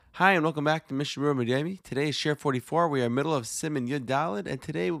Hi, and welcome back to Mishnah Miami. Today is Share 44. We are middle of Siman Yud Daled, and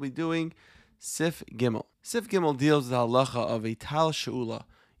today we'll be doing Sif Gimel. Sif Gimel deals with the halacha of a tal she'ula.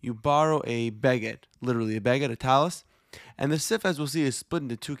 You borrow a beged, literally a beged, a talis. And the Sif, as we'll see, is split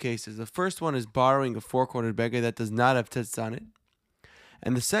into two cases. The first one is borrowing a four-cornered beged that does not have tzitzis on it.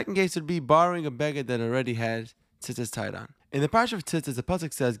 And the second case would be borrowing a beged that already had tzitzis tied on. In the parsha of tzitzis, the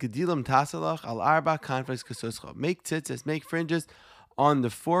pasuk says, Gedilam tasalach al arba kanfes kesuscha. Make tzitzis, make fringes on the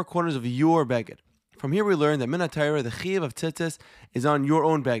four corners of your beged. From here we learn that min HaTorah, the chiyuv of tzitzis, is on your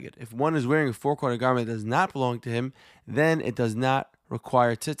own beged. If one is wearing a four-cornered garment that does not belong to him, then it does not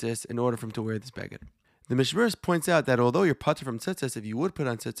require tzitzis in order for him to wear this beged. The Mishnah points out that although you're patur from tzitzis, if you would put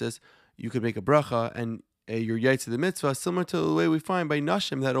on tzitzis, you could make a bracha and you're yaitz to the mitzvah, similar to the way we find by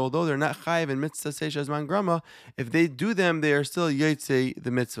nashim that although they're not chayiv in mitzvah seisha zman grama, if they do them, they are still yaitz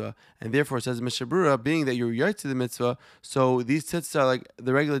the mitzvah, and therefore it says Mishnah, being that you're yaitz to the mitzvah, so these tzitzis are like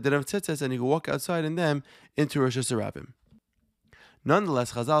the regular din of tzitzis, and you can walk outside in them into Rosh Hashanah.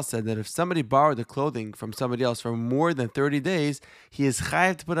 Nonetheless, Chazal said that if somebody borrowed the clothing from somebody else for more than 30 days, he is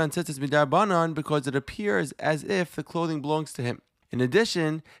chayiv to put on tzitzis midarbanan because it appears as if the clothing belongs to him. In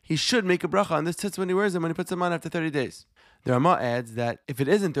addition, he should make a bracha on this tzitzis when he wears them, when he puts them on after 30 days. The Rama adds that if it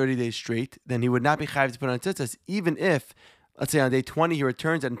isn't 30 days straight, then he would not be chayiv to put on tzitzis, even if, let's say on day 20 he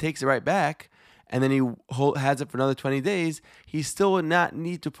returns it and takes it right back, and then he has it for another 20 days, he still would not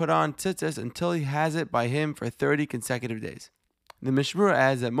need to put on tzitzis until he has it by him for 30 consecutive days. The Mishmur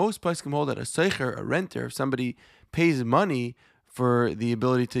adds that most poskim hold that a seicher, a renter, if somebody pays money for the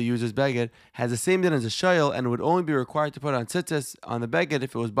ability to use his beged, has the same din as a shayil and would only be required to put on tzitzis on the beged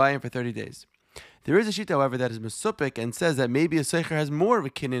if it was by him for 30 days. There is a sheet, however, that is mesupik and says that maybe a seicher has more of a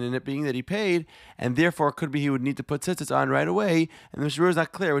kinyan in it, being that he paid, and therefore it could be he would need to put tzitzis on right away, and the Mishmur is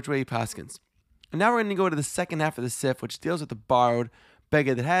not clear which way he paskins. And now we're going to go to the second half of the sif, which deals with the borrowed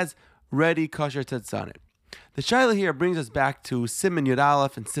beged that has ready kosher tzitzis on it. The shayla here brings us back to Siman Yud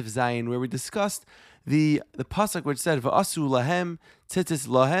Aleph and Sif Zayin, where we discussed the pasuk which said va'asu lahem tzitzis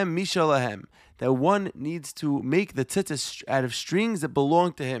lahem misha lahem, that one needs to make the tzitzis out of strings that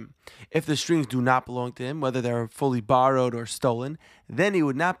belong to him. If the strings do not belong to him, whether they're fully borrowed or stolen, then he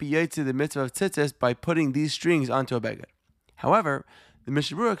would not be yaitz the mitzvah of tzitzis by putting these strings onto a beged. However, the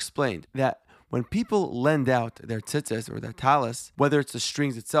Mishnah explained that when people lend out their tzitzis or their talis, whether it's the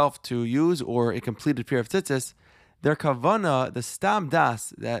strings itself to use or a completed pair of tzitzis, their kavana, the stam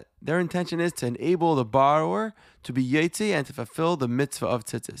das, that their intention is to enable the borrower to be yetzi and to fulfill the mitzvah of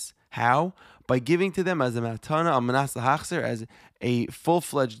tzitzis. How? By giving to them as a matana al manas lahachzer, as a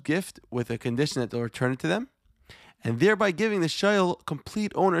full-fledged gift with a condition that they'll return it to them, and thereby giving the shayil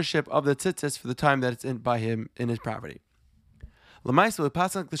complete ownership of the tzitzis for the time that it's by him in his property. L'maisa, we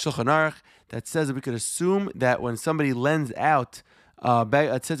pass on the Shulchan Aruch that says that we could assume that when somebody lends out a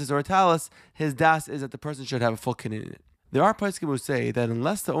tzitzis or a talis, his das is that the person should have a full kinyan in it. There are poskim who say that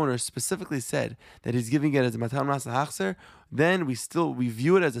unless the owner specifically said that he's giving it as a matan mas hachzer, then we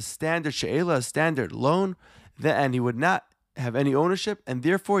view it as a standard she'ela, a standard loan, and he would not have any ownership, and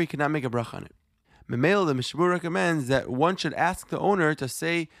therefore he cannot make a bracha on it. Memel, the Mishnah recommends that one should ask the owner to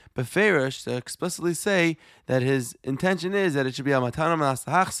say beferish, to explicitly say that his intention is that it should be a matan mas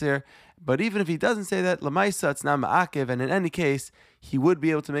hachzer. But even if he doesn't say that, l'maisa it's not ma'akiv, and in any case, he would be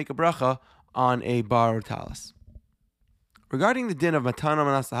able to make a bracha on a borrowed talis. Regarding the din of matana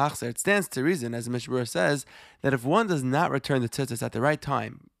manas hachzer, it stands to reason, as the Mishnah says, that if one does not return the tzitzis at the right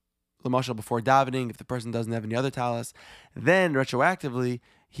time, l'mashal before davening, if the person doesn't have any other talis, then retroactively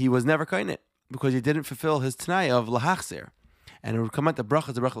he was never kain it because he didn't fulfill his t'nai of lahachzer, and it would come out the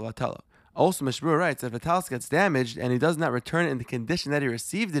bracha l'atala. Also, Mishmur writes that if a talis gets damaged and he does not return it in the condition that he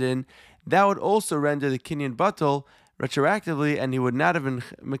received it in, that would also render the kinyan batul retroactively, and he would not have been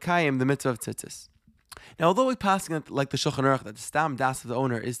mekayim the mitzvah of tzitzis. Now, although we pass it like the Shulchan Aruch that the stam das of the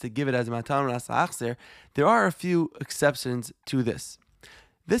owner is to give it as a matan manas hachzer, there are a few exceptions to this.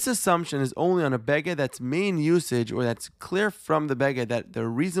 This assumption is only on a beged that's main usage, or that's clear from the beged that the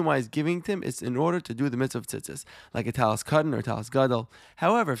reason why he's giving it to him is in order to do the mitzvah of tzitzis, like a talis katan or a talis gadol.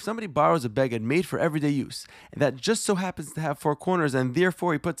 However, if somebody borrows a beged made for everyday use, and that just so happens to have four corners, and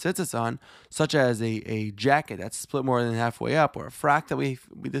therefore he puts tzitzis on, such as a jacket that's split more than halfway up, or a frak that we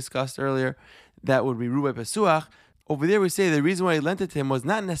discussed earlier, that would be rubai pesuach. Over there we say the reason why he lent it to him was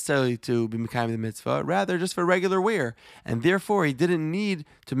not necessarily to be mekayim the mitzvah, rather just for regular wear, and therefore he didn't need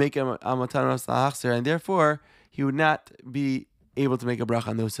to make a matan manas hachzer, and therefore he would not be able to make a bracha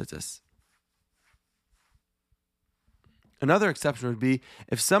on those tzitzis. Another exception would be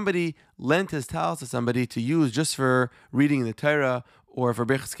if somebody lent his talis to somebody to use just for reading the Torah or for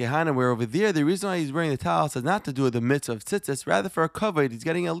Birchas Kehanim, where over there, the reason why he's wearing the talis is not to do with the mitzvah of tzitzis, rather for a kavod. He's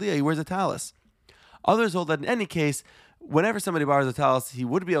getting aliyah, he wears a talis. Others hold that in any case, whenever somebody borrows a talis, he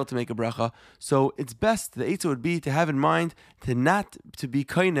would be able to make a bracha. So it's best, the eitzah would be to have in mind to be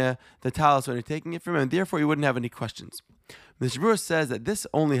kaina the talis when you're taking it from him, and therefore you wouldn't have any questions. The Shabur says that this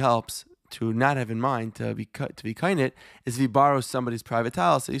only helps to not have in mind to be kainit is if he borrows somebody's private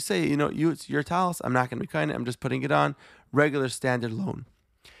talis. So you say, it's your talis, I'm not going to be kainit, I'm just putting it on regular standard loan.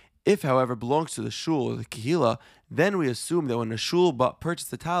 If, however, belongs to the shul or the kehila, then we assume that when a shul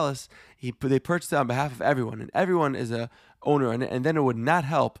purchased the talis, they purchased it on behalf of everyone, and everyone is a owner, and then it would not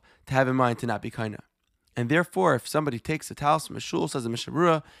help to have in mind to not be kaina. And therefore, if somebody takes the talis from a shul, says the Mishnah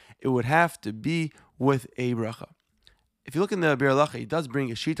Berurah, it would have to be with a bracha. If you look in the Bir Halacha, he does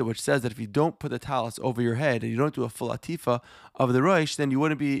bring a shita which says that if you don't put the talis over your head and you don't do a full atifa of the roish, then you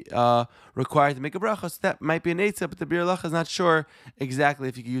wouldn't be required to make a bracha. So that might be an eitzah, but the Bir Halacha is not sure exactly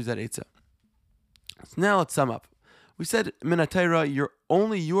if you can use that eitzah. So now let's sum up. We said minatayra,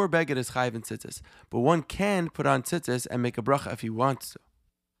 only your beged is chayiv in tzitzis, but one can put on tzitzis and make a bracha if he wants to.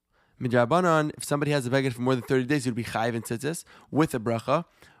 Midrabanan, if somebody has a beged for more than 30 days, he would be chayiv in tzitzis with a bracha.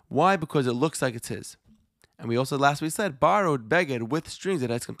 Why? Because it looks like it's his. And we also last week said borrowed beged with strings that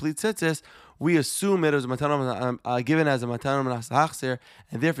has complete tzitzis. We assume it is given as a matanom nasachser,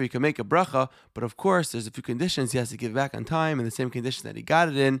 and therefore you can make a bracha. But of course, there's a few conditions he has to give back on time in the same condition that he got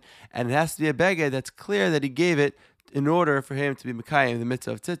it in, and it has to be a beged that's clear that he gave it in order for him to be mekayim the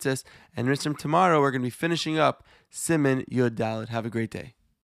mitzvah of tzitzis. And tomorrow we're going to be finishing up Siman Yud Dalet. Have a great day.